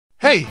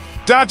Hey,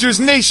 Dodgers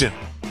Nation!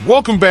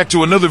 Welcome back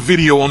to another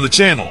video on the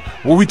channel,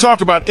 where we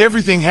talk about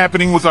everything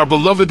happening with our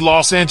beloved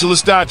Los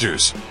Angeles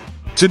Dodgers.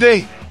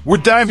 Today, we're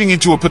diving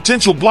into a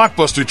potential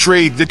blockbuster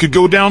trade that could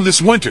go down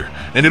this winter,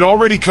 and it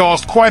already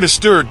caused quite a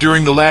stir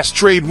during the last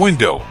trade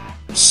window.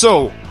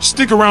 So,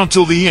 stick around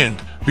till the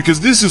end,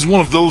 because this is one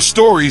of those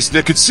stories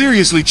that could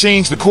seriously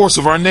change the course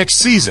of our next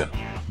season.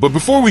 But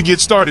before we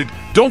get started,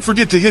 don't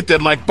forget to hit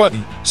that like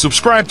button,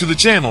 subscribe to the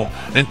channel,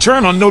 and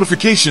turn on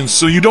notifications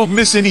so you don't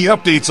miss any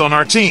updates on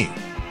our team.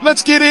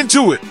 Let's get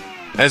into it!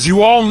 As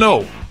you all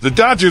know, the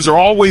Dodgers are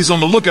always on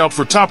the lookout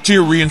for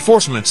top-tier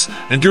reinforcements,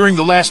 and during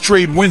the last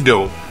trade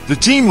window, the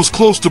team was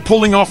close to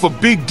pulling off a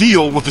big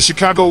deal with the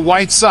Chicago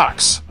White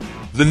Sox.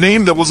 The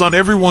name that was on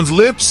everyone's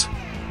lips?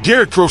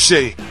 Garrett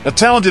Crochet, a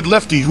talented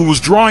lefty who was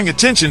drawing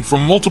attention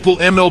from multiple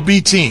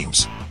MLB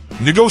teams.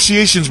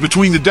 Negotiations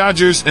between the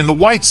Dodgers and the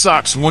White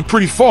Sox went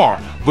pretty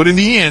far, but in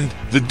the end,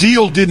 the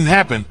deal didn't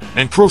happen,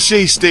 and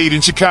Crochet stayed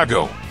in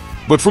Chicago.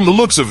 But from the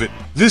looks of it,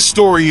 this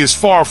story is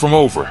far from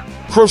over.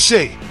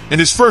 Crochet, in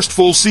his first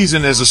full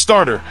season as a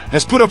starter,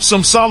 has put up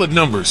some solid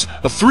numbers,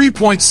 a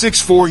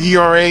 3.64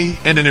 ERA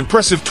and an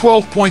impressive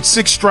 12.6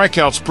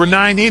 strikeouts per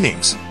 9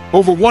 innings,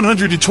 over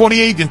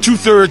 128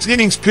 2/3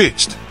 innings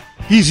pitched.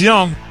 He's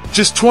young,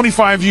 just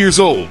 25 years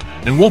old,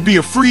 and won't be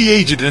a free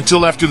agent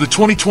until after the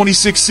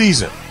 2026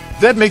 season.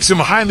 That makes him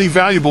a highly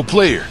valuable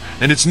player,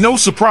 and it's no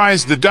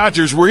surprise the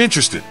Dodgers were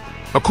interested.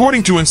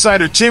 According to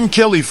insider Tim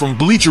Kelly from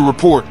Bleacher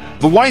Report,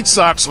 the White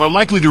Sox are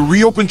likely to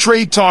reopen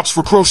trade talks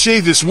for Crochet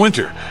this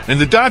winter,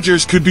 and the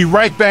Dodgers could be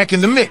right back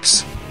in the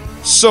mix.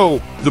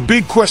 So, the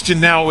big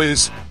question now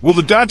is, will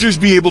the Dodgers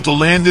be able to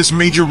land this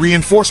major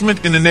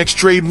reinforcement in the next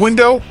trade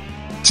window?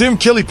 Tim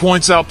Kelly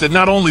points out that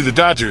not only the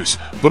Dodgers,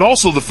 but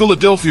also the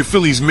Philadelphia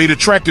Phillies made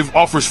attractive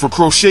offers for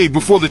Crochet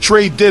before the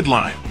trade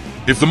deadline.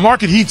 If the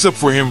market heats up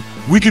for him,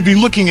 we could be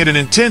looking at an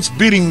intense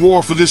bidding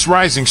war for this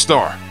rising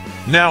star.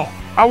 Now,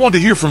 I want to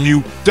hear from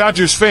you,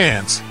 Dodgers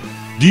fans.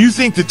 Do you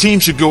think the team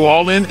should go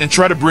all in and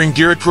try to bring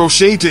Garrett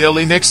Crochet to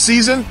LA next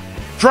season?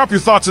 Drop your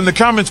thoughts in the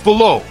comments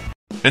below.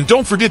 And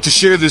don't forget to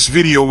share this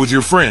video with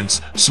your friends,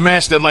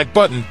 smash that like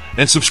button,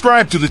 and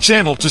subscribe to the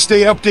channel to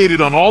stay updated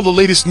on all the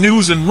latest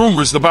news and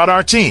rumors about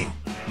our team.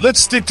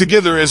 Let's stick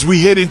together as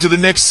we head into the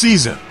next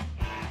season.